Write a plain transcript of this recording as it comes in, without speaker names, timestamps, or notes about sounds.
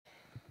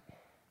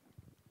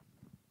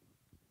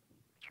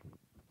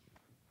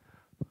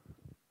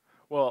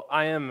Well,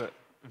 I am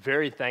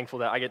very thankful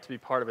that I get to be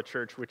part of a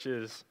church which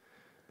is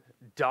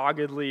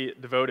doggedly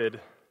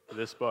devoted to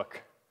this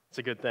book. It's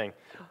a good thing.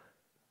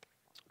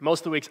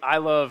 Most of the weeks, I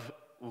love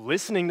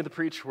listening to the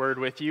preached word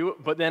with you,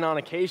 but then on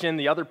occasion,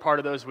 the other part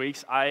of those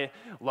weeks, I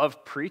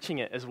love preaching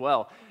it as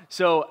well.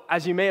 So,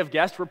 as you may have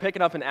guessed, we're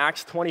picking up in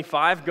Acts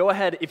 25. Go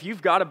ahead, if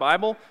you've got a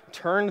Bible,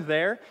 turn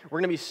there. We're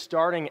going to be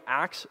starting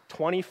Acts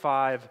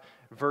 25,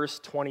 verse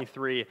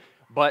 23,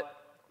 but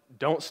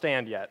don't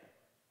stand yet.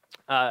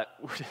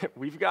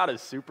 We've got a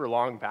super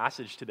long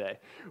passage today,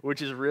 which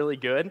is really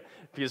good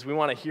because we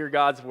want to hear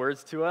God's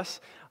words to us.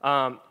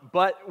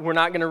 But we're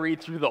not going to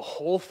read through the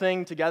whole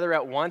thing together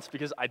at once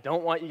because I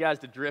don't want you guys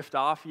to drift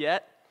off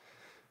yet.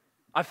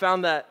 I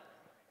found that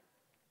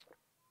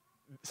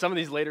some of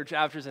these later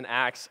chapters in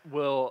Acts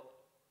will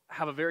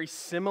have a very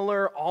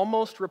similar,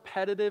 almost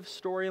repetitive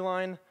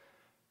storyline.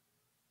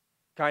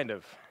 Kind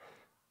of.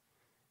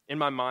 In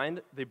my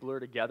mind, they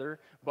blur together,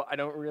 but I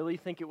don't really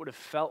think it would have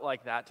felt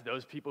like that to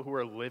those people who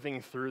are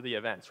living through the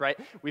events, right?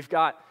 We've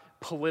got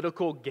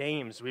political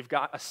games, we've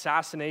got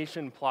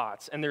assassination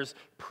plots, and there's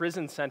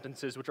prison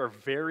sentences which are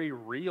very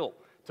real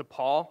to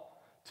Paul,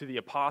 to the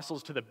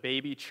apostles, to the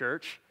baby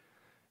church.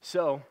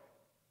 So,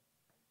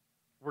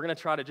 we're going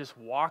to try to just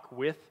walk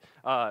with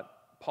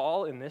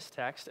Paul in this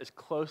text as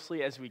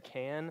closely as we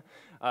can,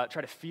 try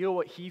to feel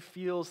what he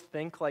feels,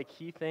 think like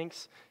he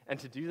thinks, and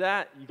to do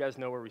that, you guys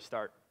know where we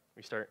start.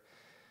 We start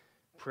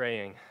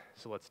praying,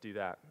 so let's do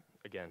that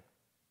again.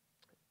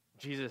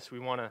 Jesus, we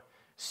want to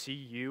see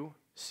you,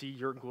 see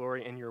your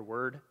glory in your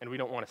word, and we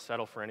don't want to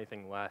settle for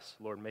anything less.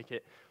 Lord, make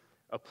it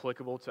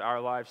applicable to our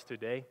lives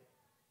today.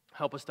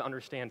 Help us to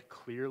understand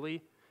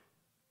clearly.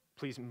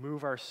 Please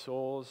move our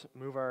souls,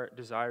 move our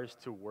desires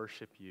to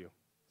worship you.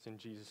 It's in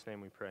Jesus'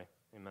 name we pray.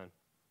 Amen.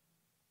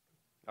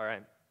 All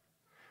right.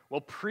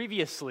 Well,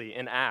 previously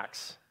in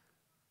Acts,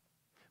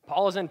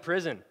 Paul is in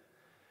prison.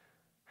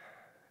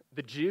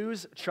 The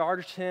Jews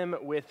charged him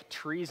with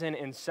treason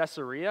in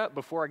Caesarea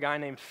before a guy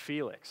named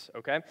Felix,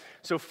 okay?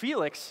 So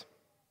Felix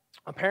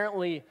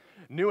apparently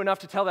knew enough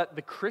to tell that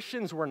the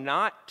Christians were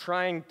not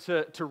trying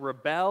to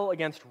rebel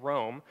against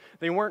Rome.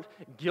 They weren't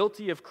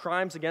guilty of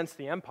crimes against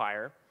the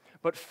empire,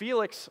 but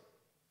Felix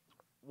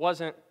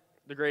wasn't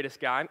the greatest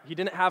guy. He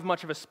didn't have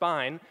much of a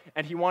spine,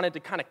 and he wanted to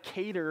kind of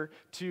cater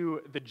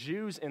to the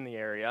Jews in the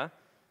area.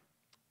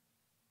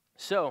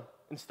 So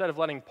instead of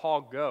letting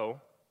Paul go,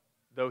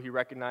 though he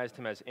recognized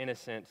him as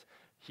innocent,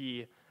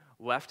 he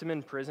left him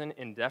in prison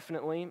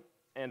indefinitely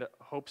and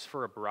hopes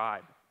for a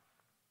bribe.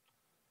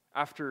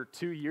 After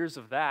 2 years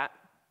of that,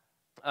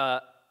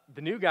 the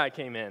new guy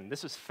came in.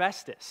 This was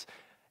Festus.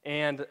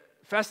 And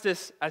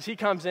Festus, as he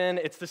comes in,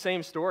 it's the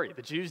same story.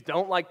 The Jews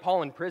don't like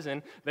Paul in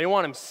prison. They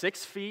want him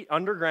 6 feet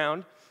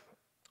underground.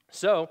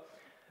 So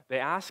they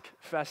ask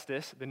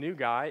Festus, the new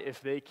guy,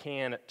 if they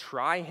can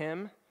try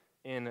him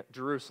in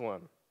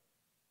Jerusalem.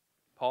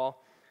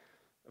 Paul,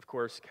 of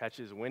course,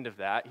 catches wind of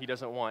that. He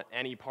doesn't want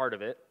any part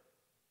of it.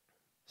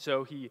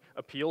 So he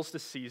appeals to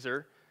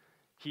Caesar.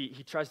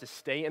 He tries to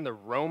stay in the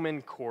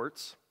Roman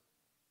courts.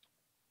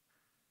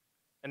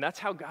 And that's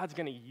how God's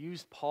going to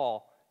use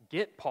Paul,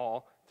 get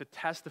Paul to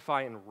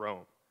testify in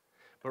Rome.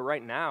 But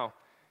right now,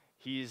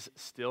 he's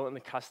still in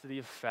the custody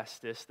of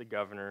Festus, the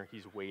governor.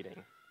 He's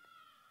waiting.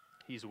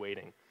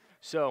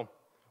 So,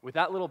 with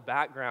that little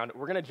background,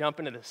 we're going to jump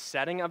into the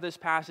setting of this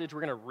passage.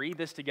 We're going to read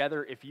this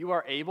together. If you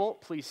are able,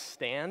 please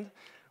stand.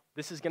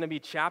 This is going to be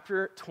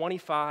chapter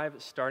 25,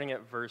 starting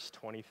at verse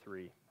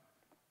 23.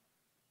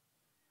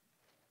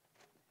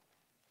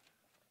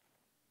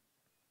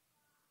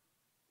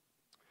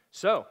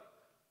 So,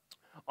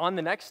 on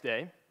the next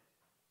day,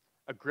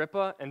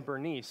 Agrippa and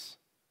Bernice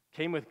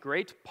came with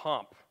great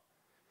pomp,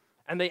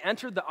 and they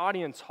entered the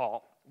audience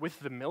hall with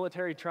the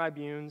military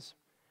tribunes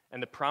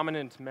and the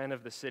prominent men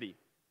of the city.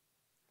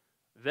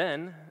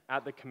 Then,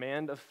 at the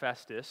command of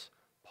Festus,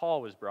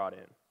 Paul was brought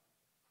in.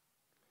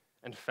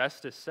 And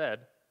Festus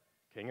said,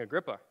 King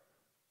Agrippa,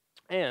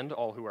 and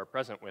all who are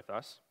present with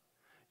us,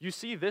 you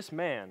see this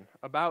man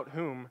about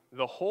whom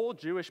the whole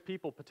Jewish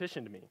people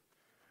petitioned me,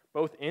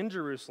 both in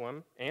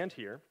Jerusalem and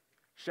here,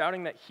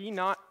 shouting that he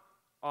not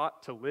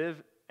ought to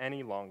live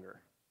any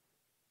longer.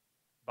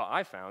 But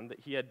I found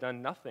that he had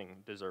done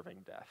nothing deserving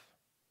death.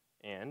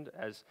 And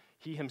as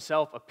he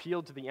himself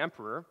appealed to the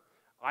emperor,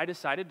 I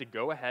decided to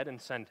go ahead and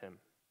send him.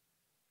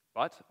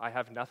 But I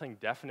have nothing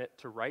definite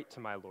to write to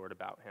my lord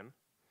about him.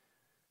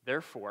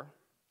 Therefore,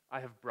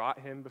 I have brought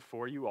him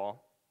before you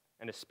all,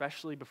 and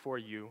especially before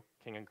you,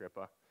 King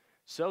Agrippa,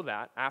 so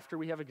that, after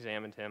we have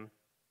examined him,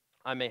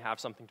 I may have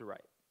something to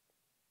write.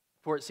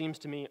 For it seems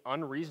to me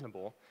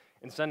unreasonable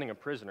in sending a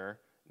prisoner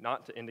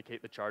not to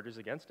indicate the charges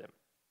against him.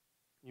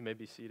 You may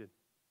be seated.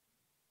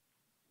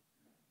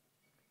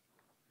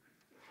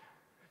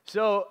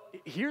 So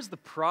here's the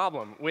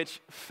problem, which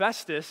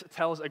Festus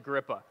tells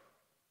Agrippa.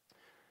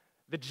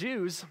 The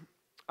Jews,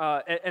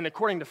 and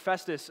according to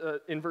Festus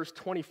in verse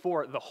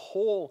 24, the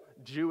whole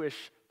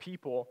Jewish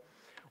people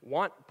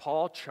want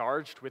Paul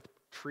charged with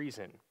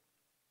treason.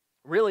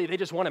 Really, they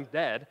just want him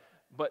dead,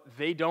 but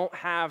they don't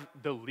have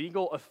the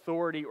legal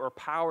authority or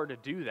power to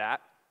do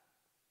that.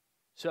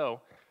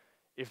 So,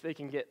 if they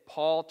can get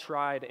Paul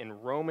tried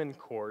in Roman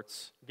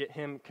courts, get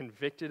him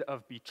convicted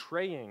of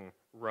betraying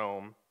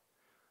Rome,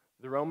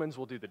 the Romans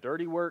will do the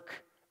dirty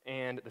work,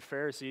 and the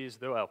Pharisees,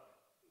 the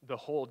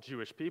whole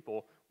Jewish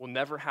people, will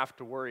never have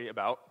to worry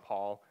about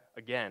Paul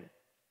again.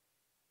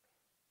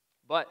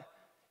 But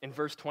in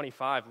verse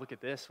 25, look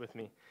at this with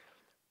me.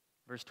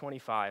 Verse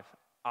 25,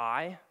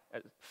 I,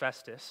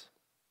 Festus,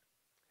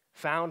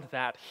 found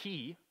that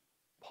he,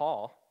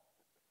 Paul,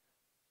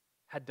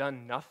 had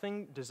done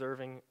nothing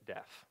deserving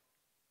death.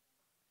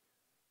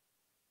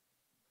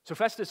 So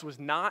Festus was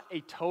not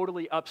a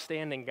totally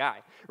upstanding guy,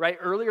 right?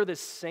 Earlier this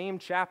same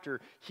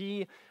chapter,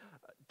 he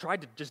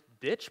tried to just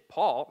ditch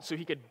Paul so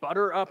he could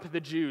butter up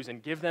the Jews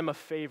and give them a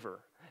favor.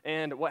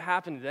 And what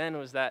happened then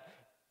was that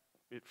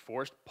it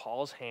forced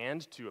Paul's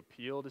hand to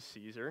appeal to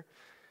Caesar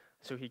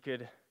so he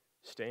could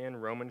stay in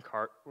Roman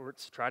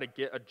courts, try to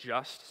get a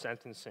just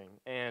sentencing.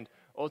 And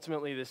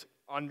ultimately, this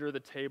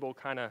under-the-table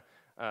kind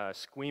of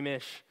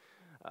squeamish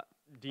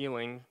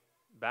dealing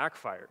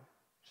backfired.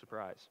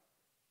 Surprise.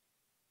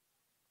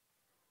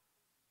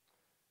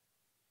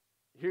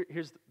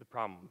 Here's the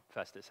problem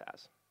Festus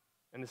has,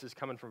 and this is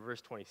coming from verse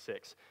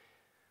 26.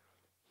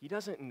 He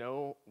doesn't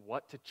know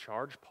what to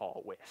charge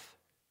Paul with.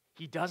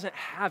 He doesn't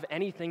have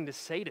anything to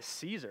say to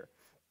Caesar,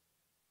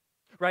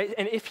 right?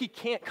 And if he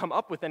can't come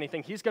up with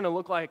anything, he's going to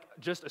look like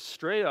just a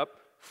straight-up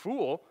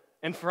fool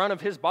in front of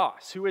his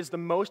boss, who is the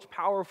most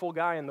powerful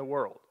guy in the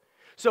world.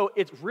 So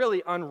it's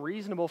really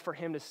unreasonable for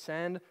him to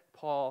send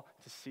Paul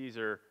to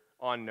Caesar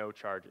on no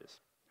charges.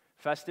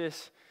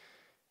 Festus,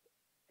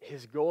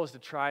 his goal is to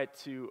try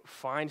to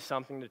find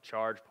something to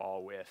charge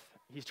Paul with.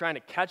 He's trying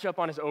to catch up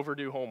on his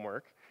overdue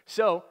homework.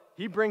 So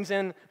he brings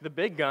in the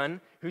big gun,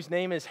 whose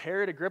name is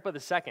Herod Agrippa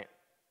II.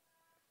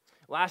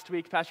 Last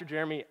week, Pastor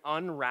Jeremy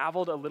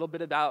unraveled a little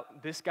bit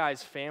about this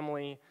guy's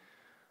family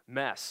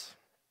mess.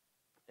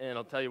 And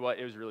I'll tell you what,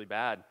 it was really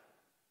bad.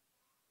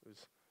 It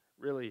was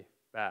really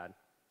bad.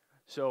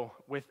 So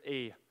with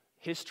a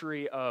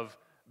history of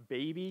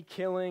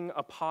baby-killing,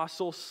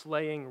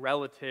 apostle-slaying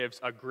relatives,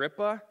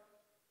 Agrippa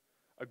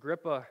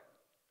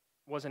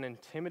was an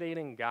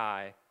intimidating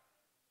guy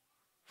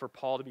for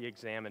Paul to be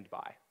examined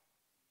by.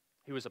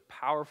 He was a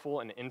powerful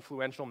and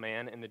influential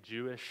man in the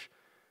Jewish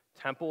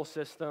temple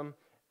system,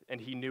 and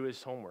he knew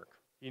his homework.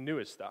 He knew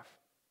his stuff.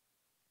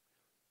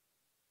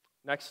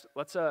 Next,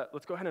 let's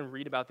go ahead and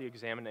read about the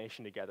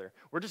examination together.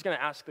 We're just going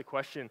to ask the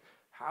question,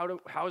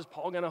 how is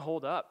Paul going to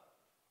hold up?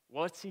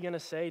 What's he going to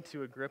say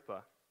to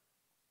Agrippa?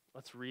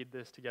 Let's read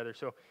this together.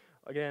 So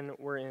again,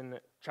 we're in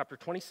chapter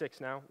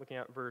 26 now, looking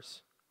at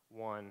verse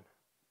 1.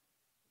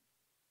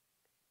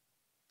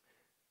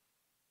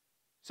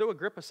 So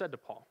Agrippa said to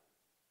Paul,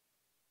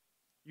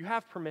 "You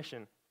have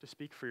permission to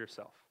speak for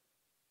yourself."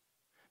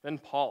 Then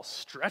Paul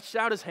stretched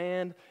out his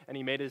hand and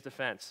he made his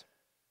defense.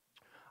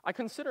 "I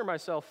consider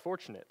myself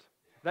fortunate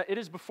that it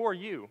is before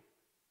you,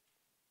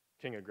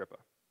 King Agrippa.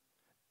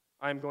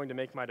 I am going to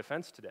make my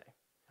defense today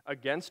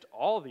against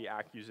all the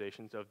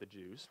accusations of the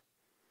Jews,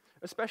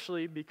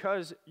 especially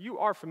because you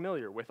are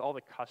familiar with all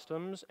the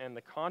customs and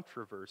the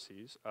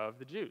controversies of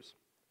the Jews.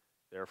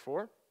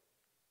 Therefore,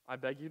 I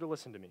beg you to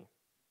listen to me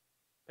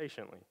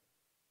patiently.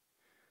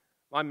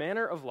 My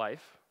manner of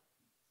life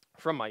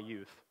from my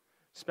youth,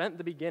 spent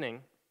the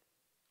beginning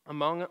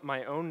among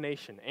my own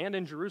nation and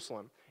in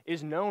Jerusalem,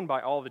 is known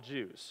by all the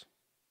Jews.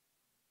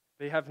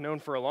 They have known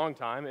for a long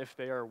time, if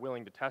they are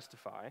willing to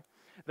testify,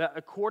 that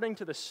according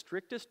to the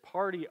strictest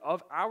party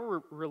of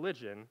our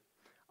religion,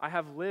 I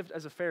have lived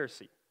as a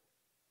Pharisee.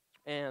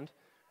 And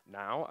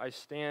now I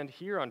stand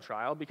here on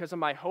trial because of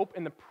my hope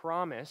in the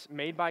promise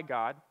made by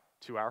God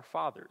to our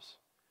fathers,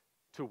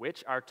 to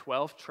which our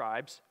 12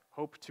 tribes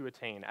hope to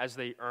attain as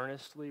they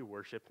earnestly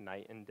worship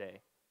night and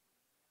day.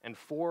 And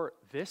for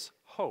this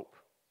hope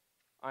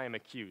I am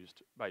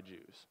accused by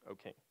Jews, O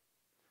king.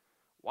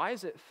 Why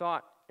is it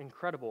thought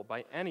incredible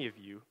by any of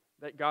you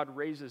that God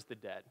raises the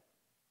dead?"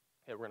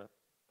 Okay, we're going to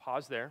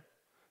pause there.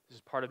 This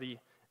is part of the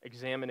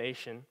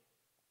examination.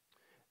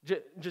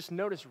 Just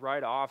notice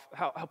right off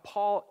how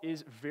Paul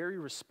is very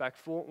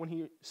respectful when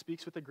he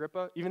speaks with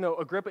Agrippa. Even though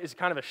Agrippa is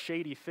kind of a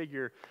shady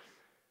figure,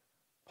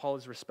 Paul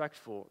is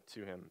respectful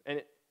to him.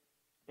 And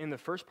in the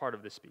first part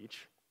of the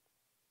speech,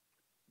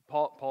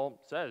 Paul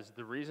says,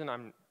 the reason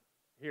I'm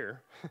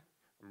here,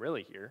 I'm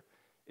really here,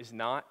 is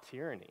not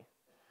tyranny.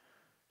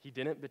 He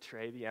didn't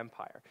betray the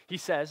empire. He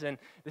says, and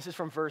this is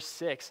from verse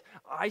 6,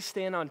 I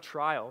stand on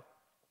trial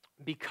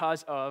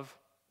because of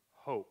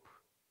hope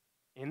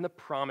in the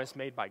promise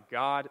made by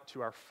God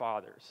to our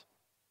fathers.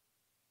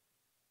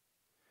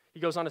 He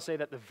goes on to say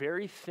that the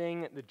very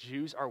thing the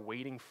Jews are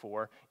waiting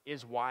for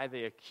is why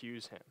they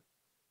accuse him.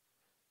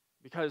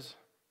 Because,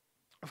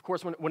 of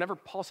course, whenever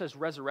Paul says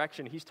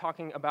resurrection, he's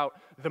talking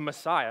about the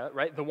Messiah,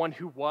 right? The one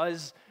who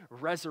was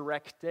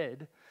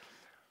resurrected.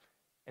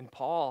 And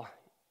Paul,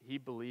 he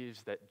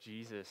believes that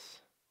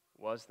Jesus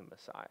was the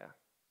Messiah.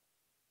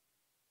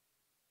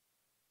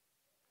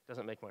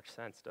 Doesn't make much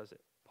sense, does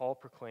it? Paul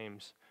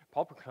proclaims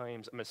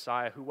a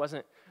Messiah who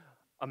wasn't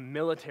a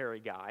military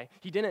guy.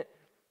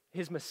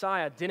 His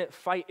Messiah didn't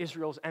fight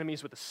Israel's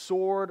enemies with a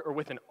sword or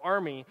with an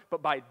army,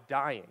 but by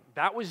dying.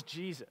 That was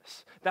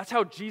Jesus. That's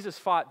how Jesus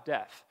fought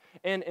death.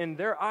 And in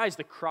their eyes,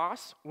 the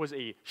cross was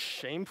a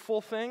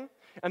shameful thing,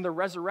 and the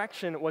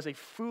resurrection was a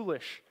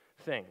foolish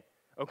thing,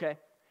 okay?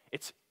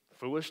 It's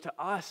foolish to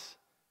us,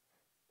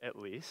 at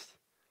least.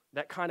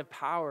 That kind of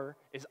power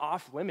is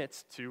off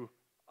limits to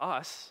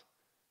us,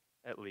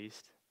 at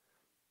least.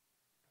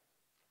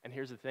 And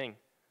here's the thing.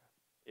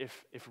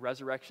 If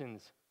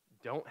resurrections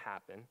don't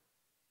happen,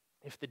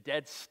 if the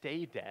dead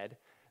stay dead,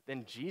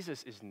 then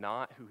Jesus is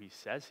not who he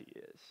says he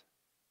is.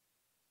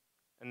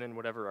 And then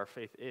whatever our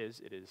faith is,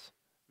 it is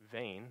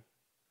vain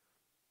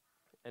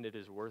and it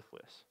is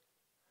worthless.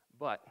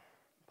 But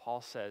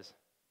Paul says,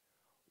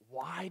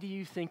 why do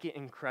you think it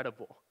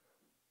incredible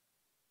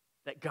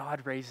that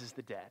God raises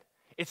the dead?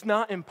 It's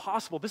not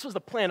impossible. This was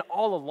the plan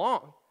all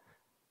along.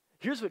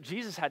 Here's what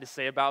Jesus had to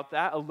say about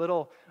that a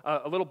little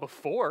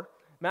before.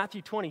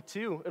 Matthew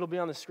 22, it'll be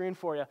on the screen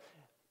for you.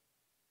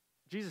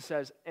 Jesus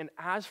says, and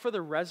as for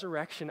the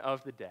resurrection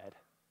of the dead,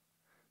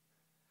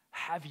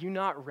 have you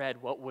not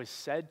read what was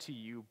said to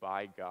you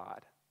by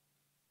God?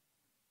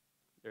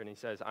 There, and he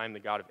says, I am the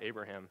God of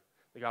Abraham,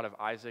 the God of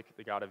Isaac,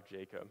 the God of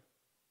Jacob.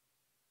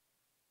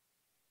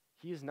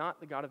 He is not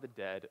the God of the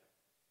dead,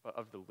 but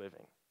of the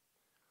living.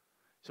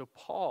 So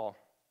Paul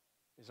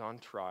is on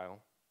trial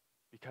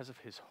because of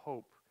his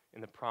hope in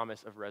the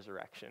promise of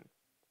resurrection.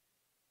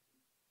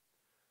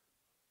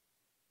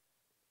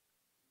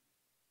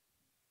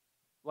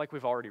 Like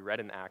we've already read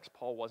in Acts,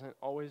 Paul wasn't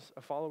always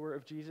a follower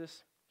of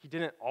Jesus. He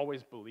didn't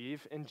always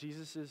believe in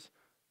Jesus'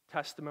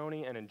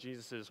 testimony and in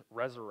Jesus'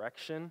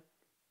 resurrection.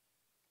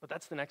 But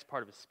that's the next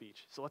part of his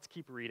speech. So let's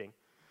keep reading.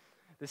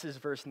 This is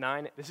verse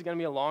 9. This is going to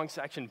be a long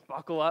section.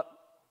 Buckle up.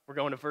 We're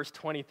going to verse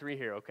 23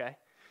 here, okay?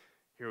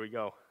 Here we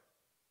go.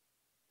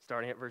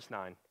 Starting at verse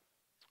 9.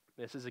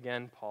 This is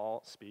again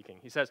Paul speaking.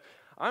 He says,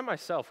 I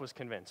myself was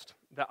convinced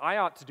that I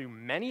ought to do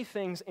many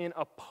things in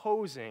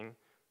opposing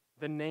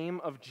the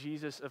name of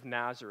Jesus of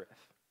Nazareth.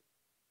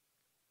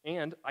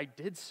 And I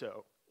did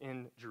so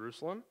in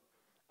Jerusalem.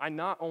 I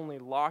not only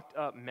locked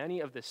up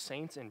many of the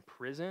saints in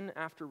prison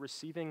after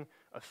receiving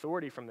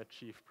authority from the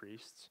chief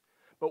priests,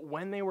 but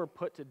when they were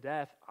put to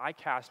death, I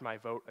cast my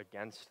vote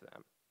against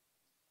them.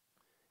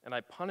 And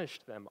I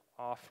punished them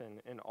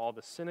often in all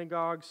the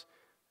synagogues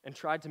and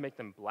tried to make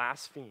them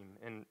blaspheme.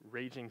 In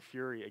raging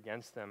fury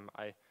against them,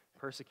 I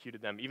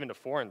persecuted them, even to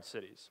foreign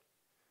cities.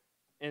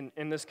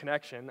 In this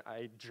connection,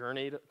 I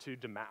journeyed to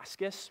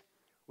Damascus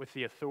with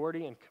the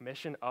authority and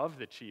commission of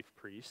the chief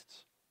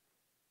priests.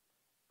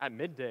 At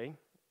midday,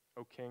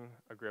 O King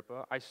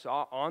Agrippa, I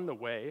saw on the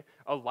way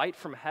a light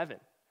from heaven,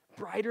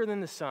 brighter than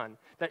the sun,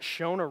 that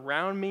shone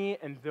around me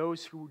and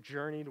those who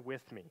journeyed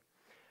with me.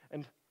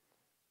 And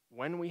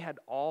when we had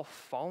all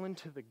fallen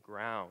to the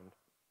ground,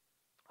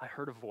 I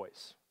heard a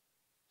voice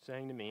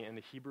saying to me in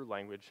the Hebrew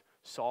language,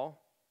 Saul,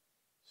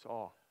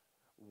 Saul,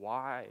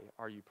 why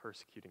are you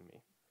persecuting me?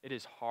 It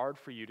is hard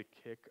for you to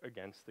kick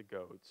against the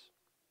goads.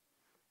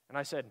 And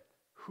I said,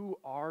 who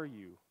are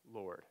you,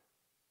 Lord?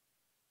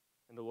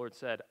 And the Lord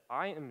said,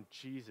 I am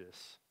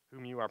Jesus,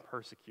 whom you are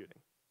persecuting.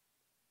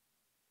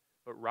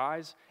 But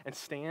rise and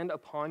stand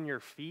upon your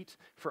feet,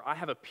 for I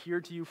have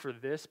appeared to you for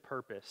this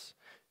purpose,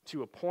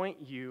 to appoint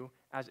you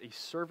as a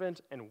servant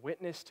and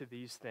witness to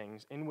these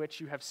things in which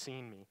you have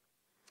seen me,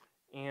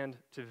 and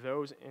to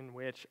those in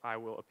which I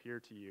will appear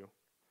to you,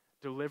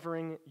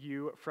 delivering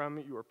you from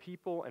your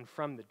people and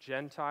from the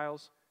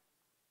Gentiles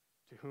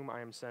to whom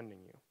I am sending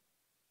you,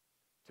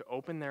 to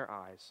open their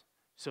eyes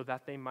so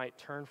that they might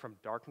turn from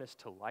darkness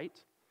to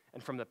light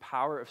and from the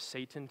power of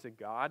Satan to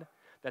God,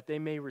 that they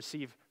may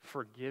receive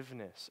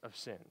forgiveness of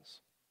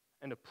sins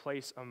and a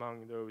place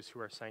among those who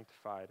are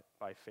sanctified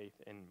by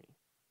faith in me.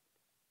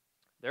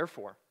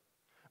 Therefore,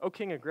 O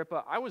King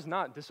Agrippa, I was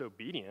not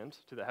disobedient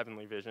to the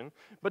heavenly vision,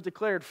 but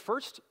declared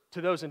first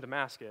to those in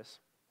Damascus,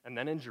 and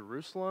then in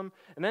Jerusalem,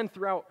 and then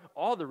throughout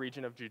all the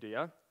region of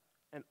Judea,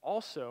 and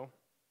also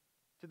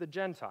to the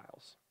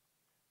Gentiles,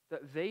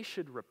 that they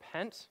should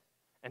repent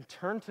and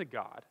turn to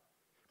God,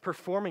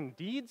 performing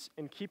deeds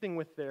in keeping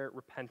with their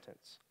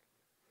repentance.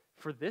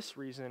 For this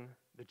reason,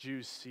 the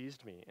Jews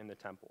seized me in the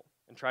temple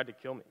and tried to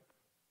kill me.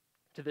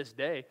 To this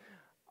day,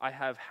 I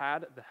have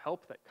had the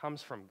help that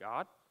comes from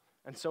God,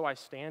 and so I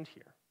stand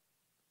here,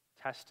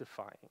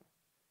 testifying,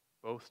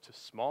 both to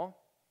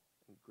small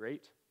and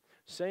great,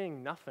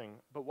 saying nothing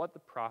but what the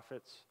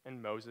prophets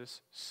and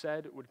Moses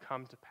said would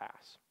come to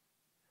pass,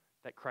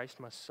 that Christ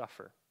must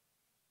suffer,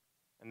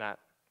 and that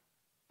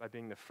by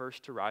being the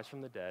first to rise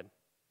from the dead,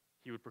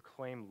 he would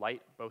proclaim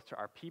light both to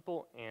our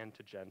people and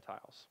to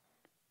Gentiles.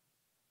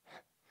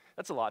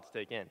 That's a lot to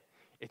take in.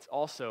 It's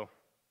also,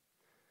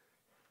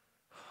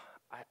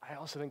 I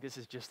also think this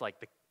is just like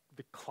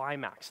the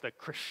climax, the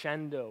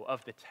crescendo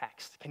of the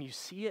text. Can you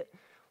see it?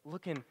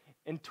 Look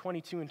in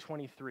 22 and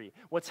 23.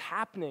 What's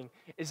happening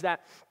is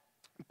that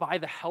by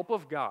the help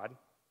of God,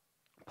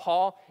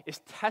 Paul is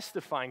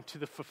testifying to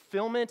the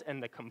fulfillment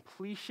and the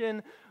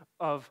completion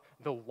of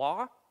the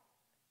law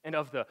and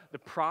of the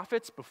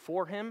prophets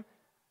before him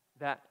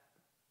that,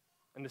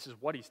 and this is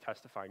what he's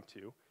testifying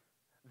to,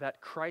 that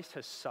Christ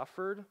has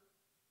suffered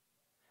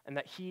and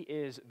that he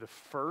is the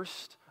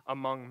first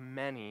among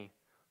many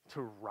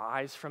to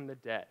rise from the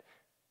dead.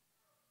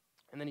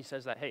 And then he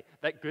says that, hey,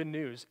 that good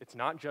news, it's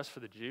not just for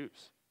the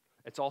Jews.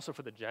 It's also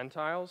for the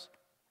Gentiles.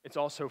 It's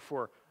also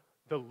for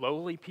the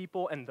lowly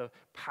people and the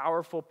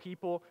powerful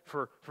people,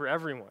 for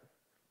everyone.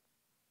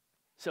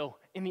 So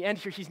in the end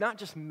here, he's not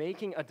just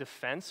making a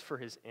defense for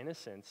his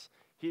innocence.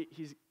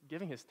 He's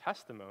giving his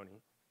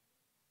testimony.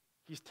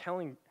 He's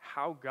telling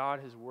how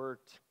God has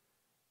worked,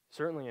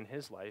 certainly in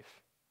his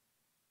life,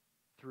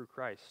 through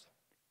Christ.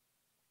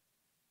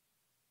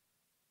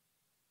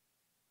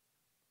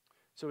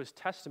 So his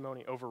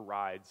testimony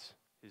overrides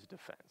his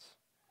defense.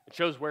 It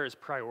shows where his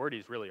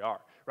priorities really are,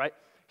 right?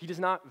 He does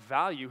not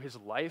value his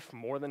life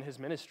more than his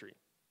ministry.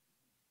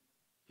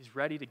 He's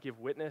ready to give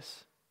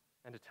witness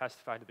and to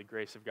testify to the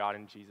grace of God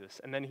in Jesus.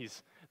 And then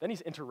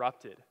he's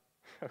interrupted.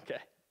 Okay.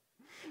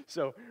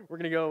 So we're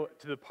going to go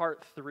to the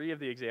part 3 of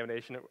the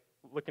examination,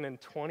 looking in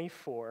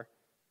 24,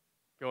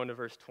 going to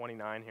verse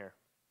 29 here.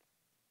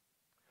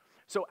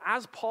 So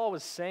as Paul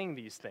was saying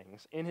these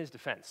things in his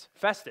defense,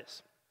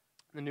 Festus,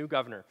 the new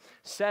governor,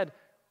 said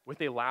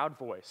with a loud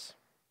voice,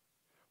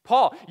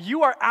 "Paul,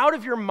 you are out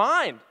of your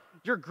mind.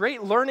 Your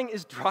great learning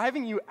is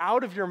driving you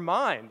out of your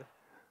mind."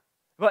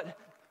 But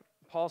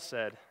Paul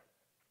said,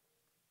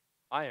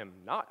 "I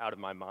am not out of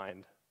my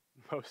mind,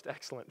 most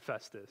excellent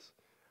Festus,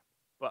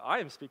 but I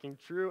am speaking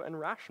true and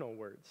rational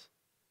words.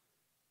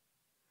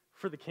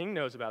 For the king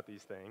knows about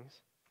these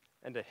things,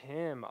 and to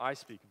him I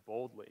speak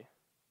boldly.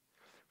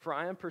 For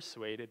I am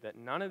persuaded that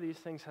none of these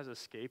things has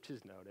escaped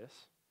his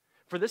notice.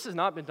 For this has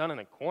not been done in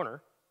a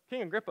corner.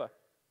 King Agrippa,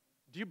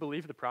 do you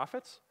believe the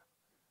prophets?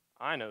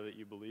 I know that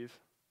you believe."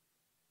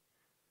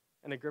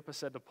 And Agrippa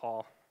said to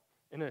Paul,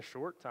 "In a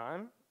short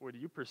time, would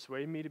you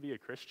persuade me to be a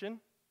Christian?"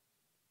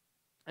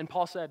 And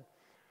Paul said,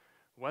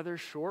 "Whether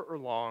short or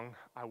long,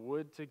 I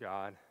would to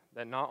God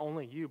that not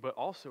only you, but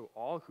also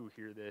all who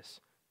hear this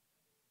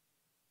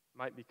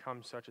might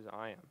become such as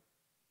I am,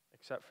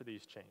 except for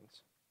these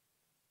chains."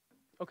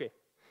 Okay.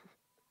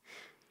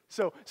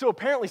 So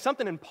apparently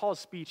something in Paul's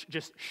speech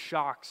just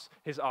shocks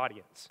his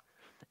audience.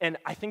 And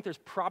I think there's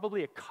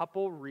probably a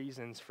couple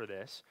reasons for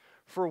this.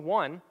 For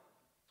one,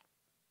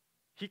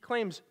 he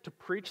claims to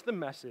preach the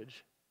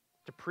message,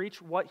 to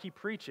preach what he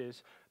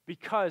preaches,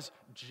 because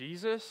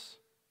Jesus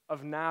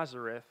of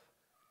Nazareth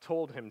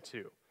told him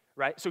to,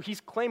 right? So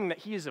he's claiming that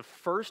he is a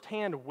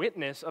firsthand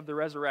witness of the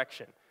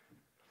resurrection.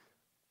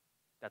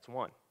 That's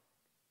one.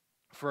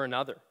 For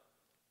another,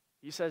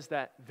 he says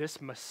that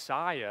this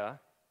Messiah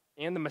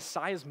and the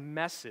Messiah's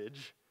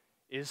message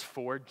is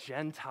for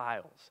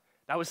Gentiles.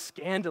 That was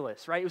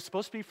scandalous, right? It was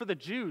supposed to be for the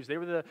Jews. They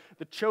were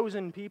the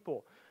chosen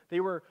people. They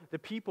were the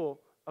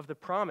people of the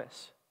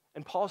promise.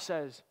 And Paul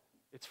says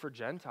it's for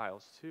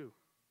Gentiles too.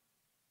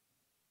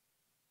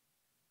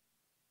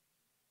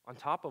 On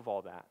top of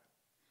all that,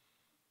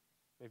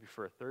 maybe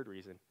for a third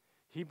reason,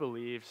 he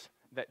believes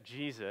that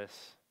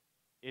Jesus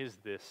is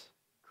this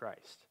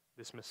Christ,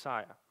 this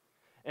Messiah.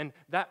 And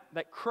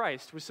that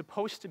Christ was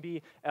supposed to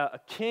be a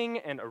king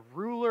and a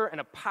ruler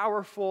and a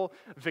powerful,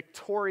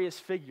 victorious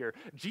figure.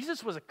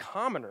 Jesus was a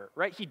commoner,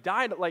 right? He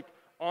died like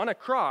on a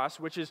cross,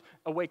 which is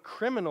a way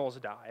criminals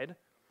died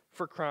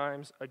for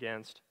crimes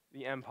against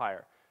the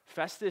empire.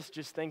 Festus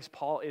just thinks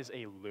Paul is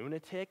a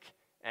lunatic,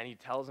 and he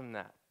tells him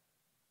that.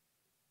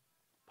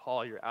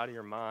 "Paul, you're out of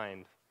your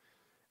mind."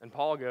 And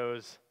Paul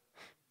goes,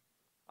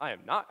 "I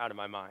am not out of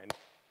my mind."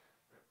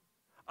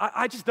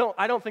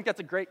 I don't think that's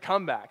a great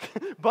comeback.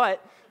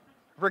 But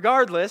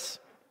regardless,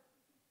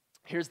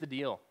 here's the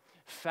deal.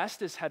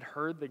 Festus had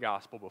heard the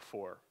gospel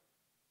before.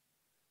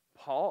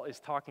 Paul is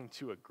talking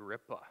to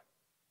Agrippa.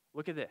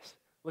 Look at this.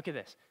 Look at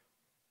this.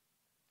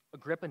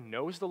 Agrippa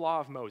knows the law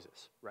of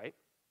Moses, right?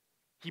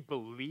 He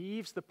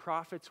believes the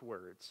prophet's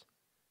words.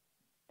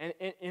 And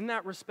in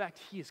that respect,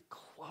 he is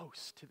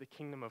close to the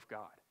kingdom of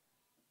God.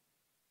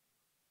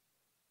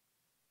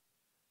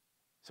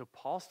 So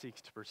Paul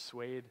seeks to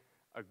persuade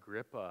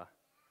Agrippa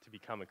to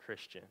become a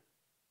Christian.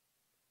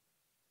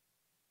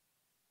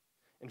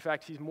 In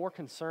fact, he's more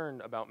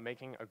concerned about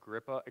making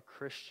Agrippa a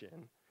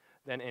Christian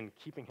than in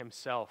keeping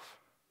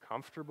himself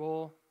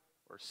comfortable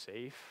or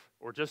safe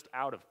or just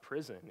out of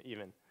prison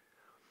even.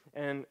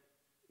 And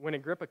when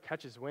Agrippa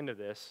catches wind of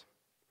this,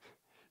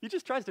 he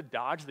just tries to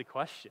dodge the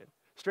question.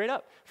 Straight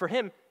up. For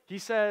him, he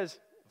says,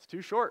 it's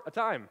too short a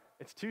time.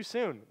 It's too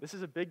soon. This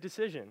is a big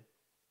decision.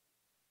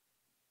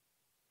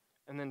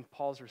 And then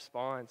Paul's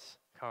response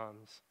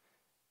comes.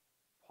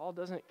 Paul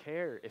doesn't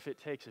care if it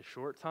takes a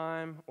short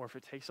time or if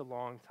it takes a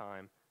long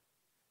time.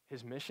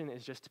 His mission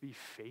is just to be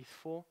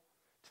faithful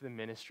to the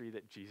ministry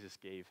that Jesus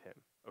gave him,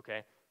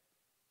 okay?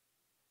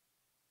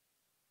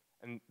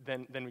 And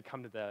then we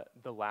come to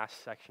the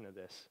last section of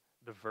this,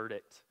 the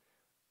verdict.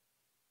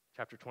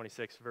 Chapter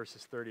 26,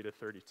 verses 30 to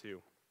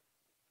 32.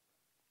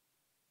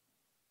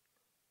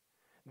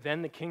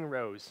 Then the king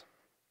rose,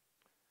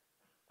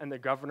 and the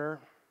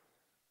governor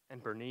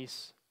and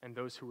Bernice and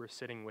those who were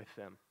sitting with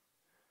them.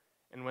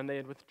 And when they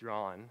had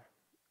withdrawn,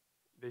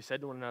 they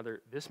said to one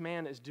another, "This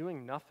man is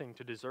doing nothing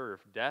to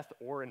deserve death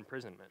or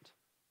imprisonment."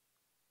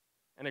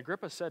 And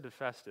Agrippa said to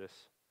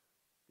Festus,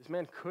 "This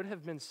man could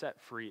have been set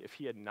free if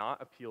he had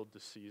not appealed to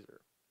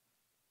Caesar."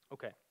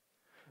 Okay,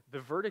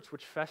 the verdict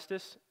which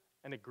Festus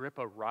and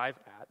Agrippa arrive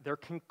at, their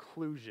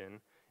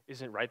conclusion,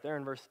 isn't right there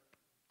in verse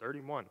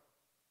 31.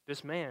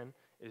 This man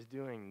is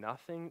doing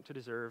nothing to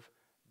deserve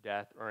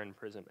death or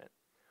imprisonment.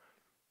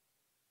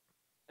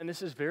 And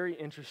this is very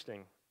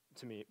interesting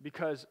to me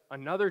because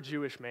another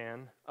Jewish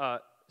man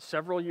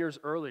several years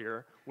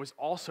earlier was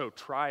also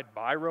tried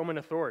by Roman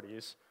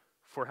authorities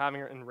for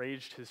having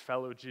enraged his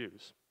fellow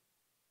Jews.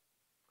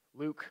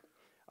 Luke,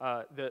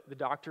 the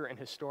doctor and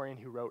historian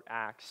who wrote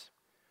Acts,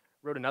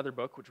 wrote another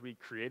book which we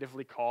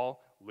creatively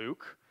call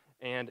Luke,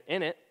 and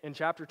in it, in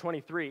chapter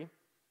 23,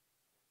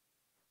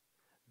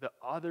 the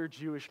other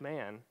Jewish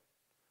man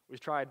was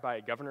tried by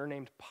a governor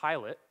named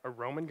Pilate, a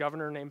Roman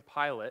governor named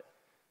Pilate,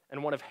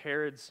 and one of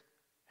Herod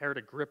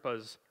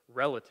Agrippa's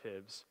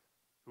relatives,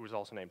 who was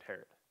also named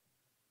Herod.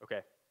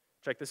 Okay,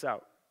 check this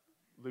out.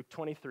 Luke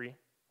 23,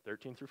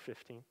 13 through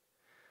 15.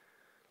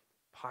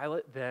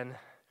 Pilate then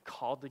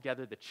called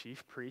together the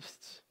chief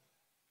priests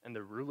and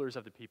the rulers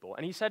of the people,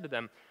 and he said to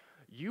them,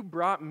 "You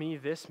brought me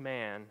this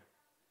man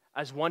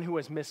as one who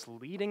was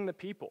misleading the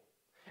people.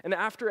 And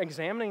after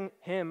examining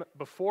him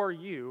before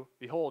you,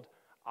 behold,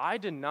 I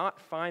did not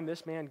find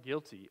this man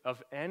guilty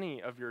of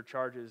any of your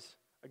charges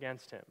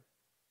against him.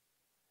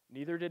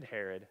 Neither did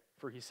Herod,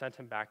 for he sent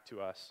him back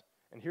to us."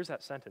 And here's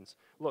that sentence.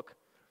 Look,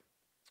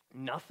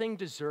 nothing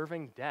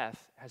deserving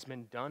death has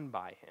been done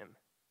by him.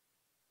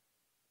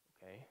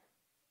 Okay?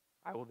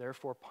 I will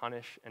therefore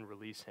punish and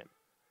release him.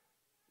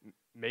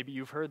 Maybe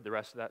you've heard the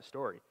rest of that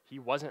story. He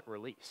wasn't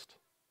released,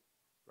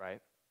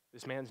 right?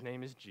 This man's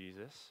name is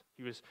Jesus.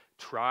 He was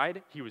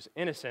tried, he was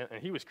innocent,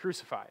 and he was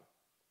crucified.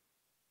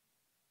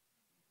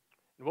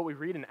 And what we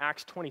read in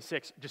Acts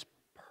 26 just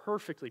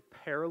perfectly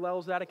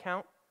parallels that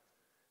account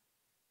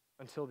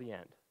until the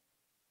end.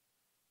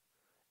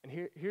 And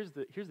here's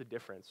the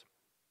difference.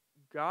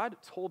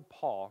 God told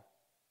Paul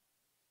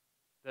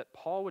that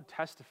Paul would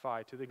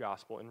testify to the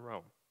gospel in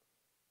Rome.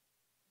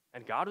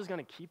 And God was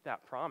going to keep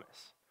that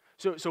promise.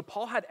 So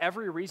Paul had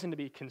every reason to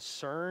be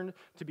concerned,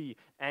 to be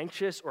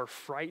anxious or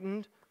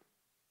frightened,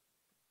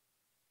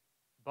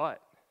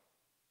 but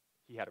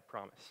he had a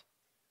promise.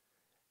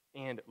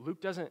 And Luke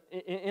doesn't,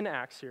 in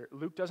Acts here,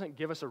 Luke doesn't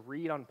give us a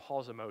read on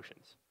Paul's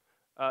emotions.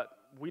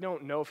 We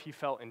don't know if he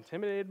felt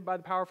intimidated by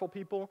the powerful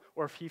people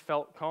or if he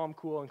felt calm,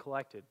 cool, and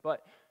collected.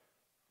 But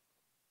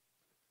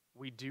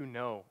we do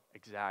know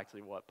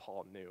exactly what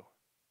Paul knew,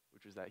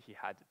 which was that he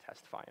had to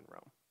testify in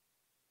Rome.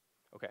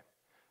 Okay,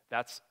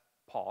 that's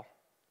Paul.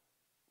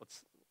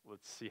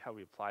 Let's see how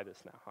we apply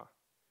this now, huh?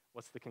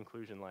 What's the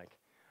conclusion like?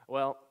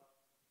 Well,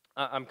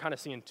 I'm kind of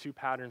seeing two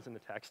patterns in the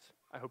text.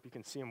 I hope you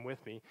can see them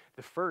with me.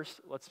 The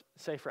first, let's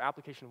say for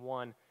application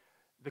 1,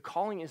 the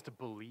calling is to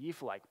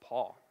believe like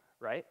Paul,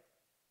 right?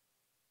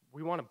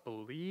 We want to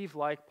believe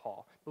like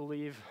Paul.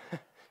 Believe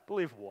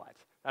what?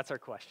 That's our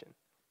question.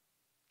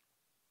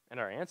 And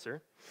our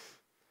answer,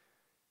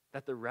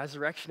 that the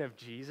resurrection of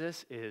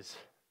Jesus is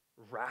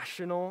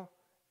rational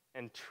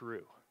and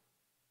true.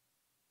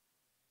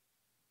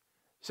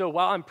 So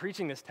while I'm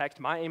preaching this text,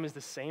 my aim is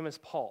the same as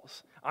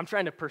Paul's. I'm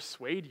trying to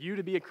persuade you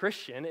to be a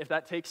Christian, if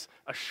that takes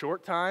a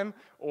short time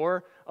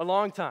or a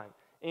long time.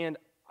 And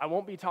I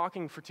won't be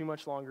talking for too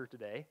much longer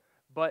today,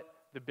 but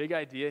the big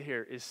idea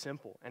here is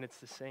simple, and it's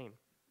the same.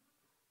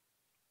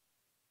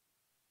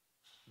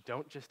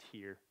 Don't just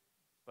hear,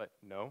 but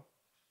know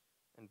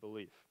and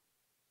believe.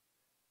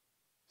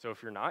 So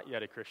if you're not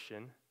yet a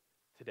Christian,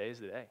 today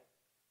is the day.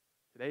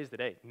 Today is the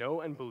day.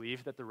 Know and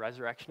believe that the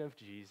resurrection of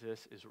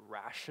Jesus is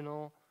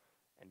rational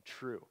and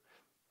true.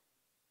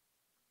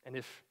 And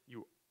if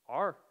you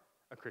are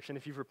a Christian,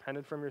 if you've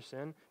repented from your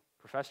sin,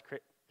 professed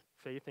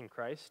faith in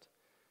Christ,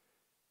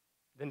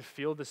 then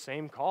feel the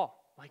same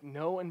call. Like,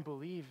 know and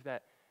believe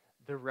that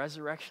the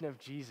resurrection of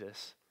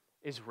Jesus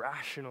is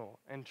rational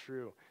and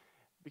true.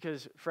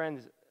 Because,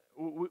 friends,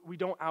 we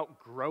don't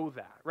outgrow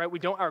that, right? We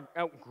don't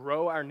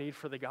outgrow our need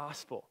for the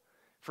gospel,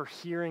 for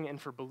hearing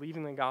and for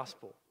believing the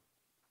gospel.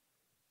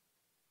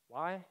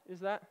 Why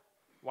is that?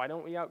 Why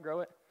don't we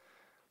outgrow it?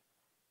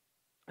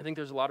 I think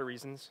there's a lot of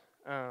reasons.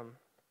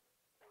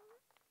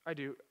 I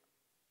do.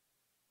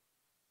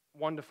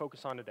 One to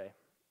focus on today,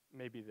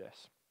 maybe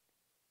this.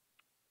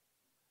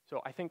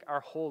 So I think our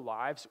whole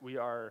lives, we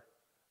are,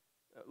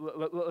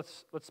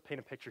 let's paint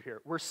a picture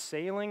here. We're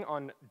sailing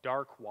on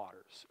dark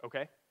waters,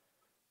 okay?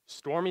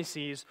 Stormy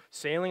seas,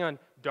 sailing on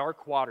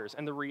dark waters.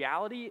 And the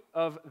reality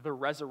of the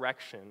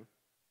resurrection,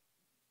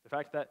 the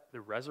fact that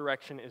the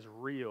resurrection is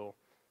real,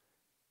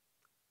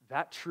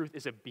 that truth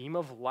is a beam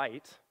of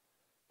light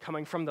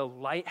coming from the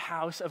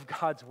lighthouse of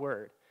God's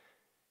word.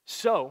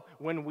 So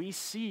when we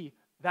see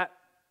that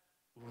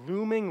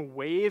looming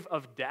wave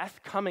of death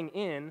coming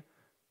in,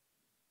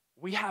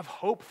 we have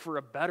hope for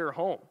a better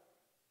home.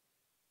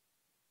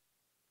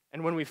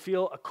 And when we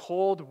feel a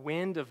cold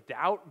wind of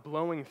doubt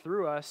blowing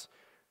through us,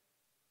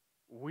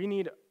 we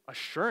need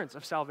assurance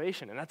of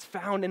salvation, and that's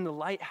found in the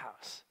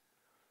lighthouse.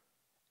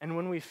 And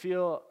when we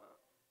feel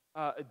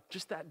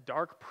just that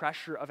dark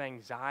pressure of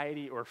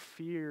anxiety or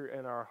fear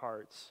in our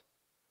hearts,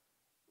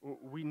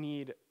 we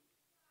need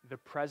the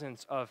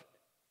presence of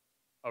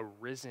a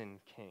risen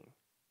King.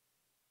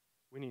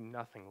 We need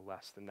nothing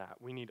less than that.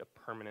 We need a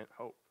permanent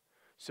hope.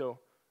 So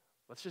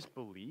let's just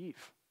believe,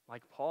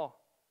 like Paul.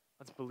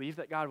 Let's believe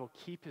that God will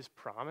keep his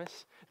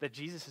promise, that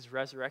Jesus'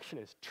 resurrection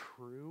is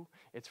true,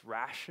 it's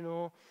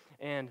rational,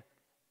 and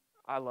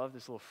I love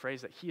this little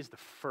phrase that he is the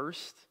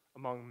first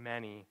among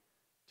many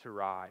to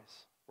rise.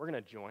 We're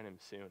going to join him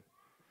soon.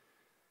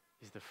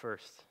 He's the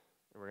first,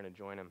 and we're going to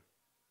join him.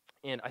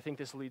 And I think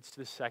this leads to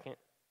the second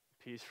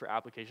piece for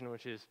application,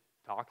 which is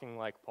talking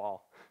like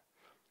Paul.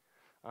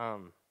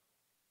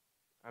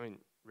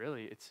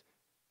 Really, it's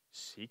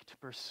seek to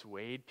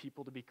persuade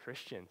people to be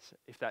Christians.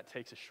 If that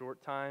takes a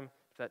short time,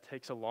 if that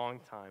takes a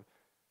long time,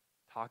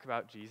 talk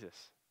about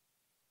Jesus.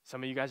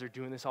 Some of you guys are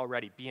doing this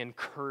already. Be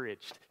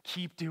encouraged.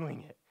 Keep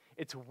doing it.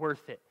 It's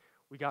worth it.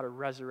 We got a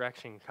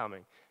resurrection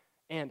coming.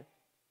 And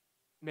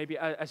maybe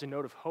as a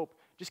note of hope,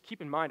 just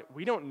keep in mind,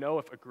 we don't know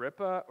if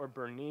Agrippa or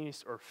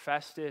Bernice or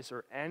Festus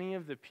or any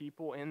of the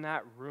people in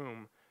that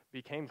room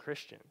became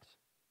Christians.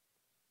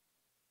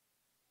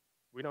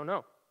 We don't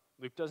know.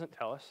 Luke doesn't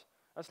tell us.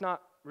 That's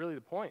not really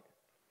the point.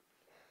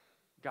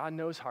 God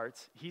knows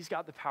hearts. He's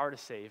got the power to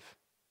save.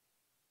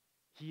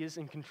 He is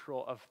in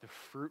control of the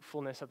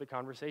fruitfulness of the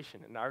conversation,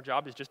 and our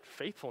job is just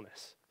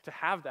faithfulness to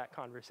have that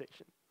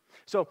conversation.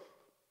 So,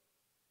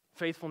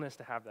 faithfulness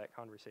to have that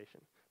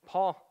conversation.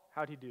 Paul,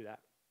 how'd he do that?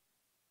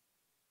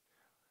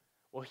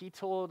 Well, he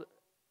told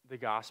the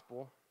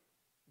gospel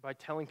by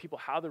telling people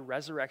how the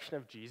resurrection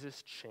of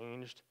Jesus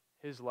changed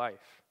his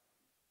life.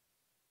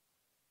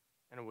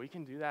 And we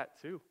can do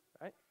that too,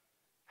 right?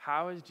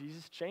 How has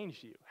Jesus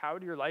changed you? How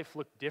would your life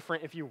look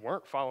different if you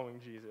weren't following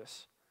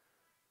Jesus?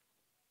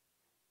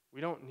 We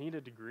don't need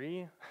a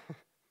degree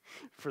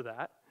for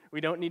that.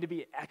 We don't need to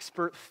be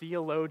expert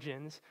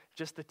theologians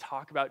just to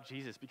talk about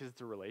Jesus because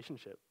it's a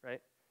relationship, right?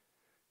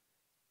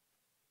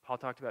 Paul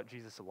talked about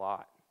Jesus a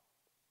lot.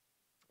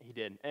 He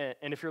did.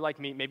 And if you're like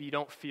me, maybe you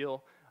don't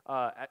feel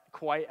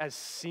quite as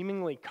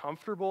seemingly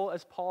comfortable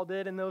as Paul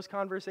did in those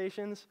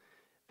conversations.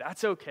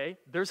 That's okay.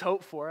 There's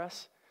hope for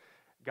us.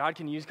 God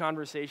can use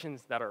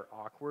conversations that are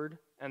awkward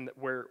and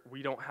where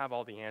we don't have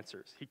all the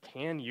answers. He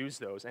can use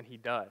those, and he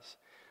does.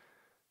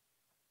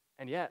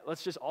 And yet,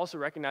 let's just also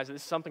recognize that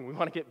this is something we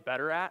want to get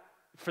better at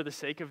for the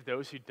sake of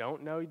those who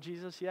don't know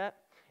Jesus yet.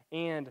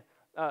 And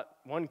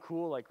one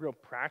cool, real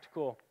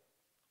practical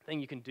thing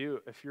you can do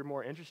if you're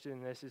more interested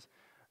in this is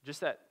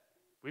just that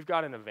we've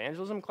got an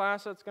evangelism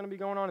class that's going to be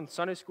going on in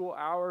Sunday school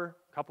hour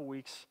a couple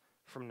weeks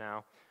from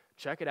now.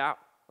 Check it out.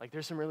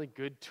 There's some really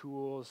good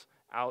tools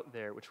out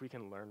there which we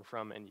can learn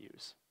from and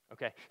use.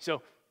 Okay,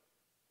 so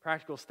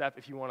practical step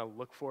if you want to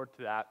look forward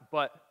to that.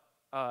 But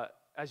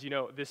as you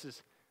know, this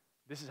is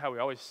how we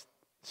always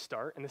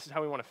start, and this is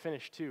how we want to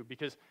finish too,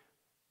 because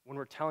when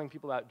we're telling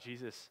people about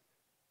Jesus,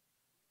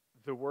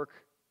 the work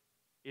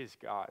is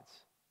God's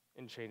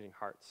in changing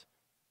hearts.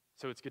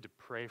 So it's good to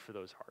pray for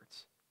those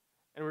hearts.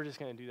 And we're just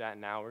going to do that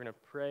now. We're going to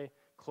pray,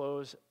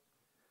 close,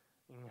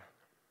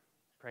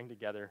 praying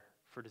together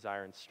for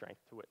desire and strength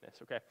to witness.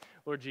 Okay,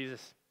 Lord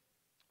Jesus,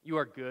 you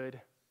are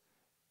good,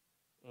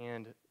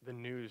 and the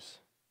news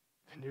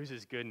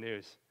is good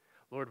news.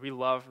 Lord, we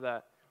love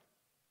that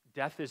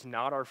death is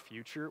not our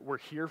future. We're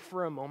here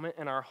for a moment,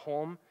 and our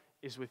home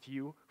is with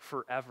you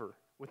forever,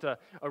 with a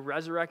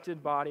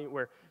resurrected body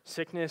where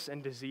sickness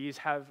and disease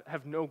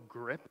have no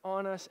grip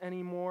on us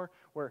anymore,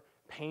 where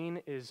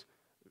pain is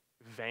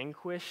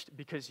vanquished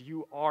because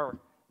you are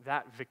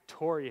that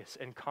victorious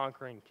and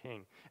conquering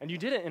King. And you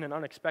did it in an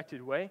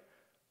unexpected way,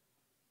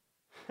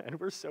 and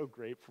we're so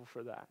grateful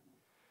for that.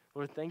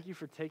 Lord, thank you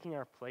for taking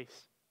our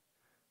place.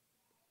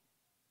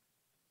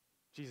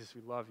 Jesus,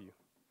 we love you,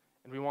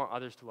 and we want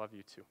others to love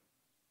you too.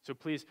 So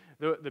please,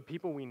 the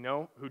people we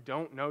know who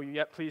don't know you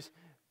yet, please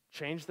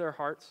change their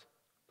hearts.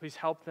 Please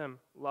help them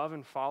love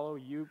and follow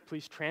you.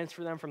 Please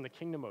transfer them from the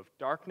kingdom of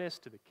darkness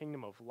to the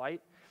kingdom of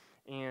light,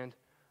 and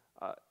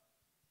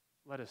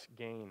let us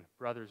gain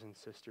brothers and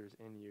sisters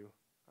in you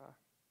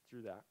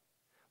through that.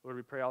 Lord,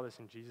 we pray all this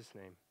in Jesus'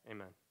 name.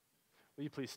 Amen. Will you please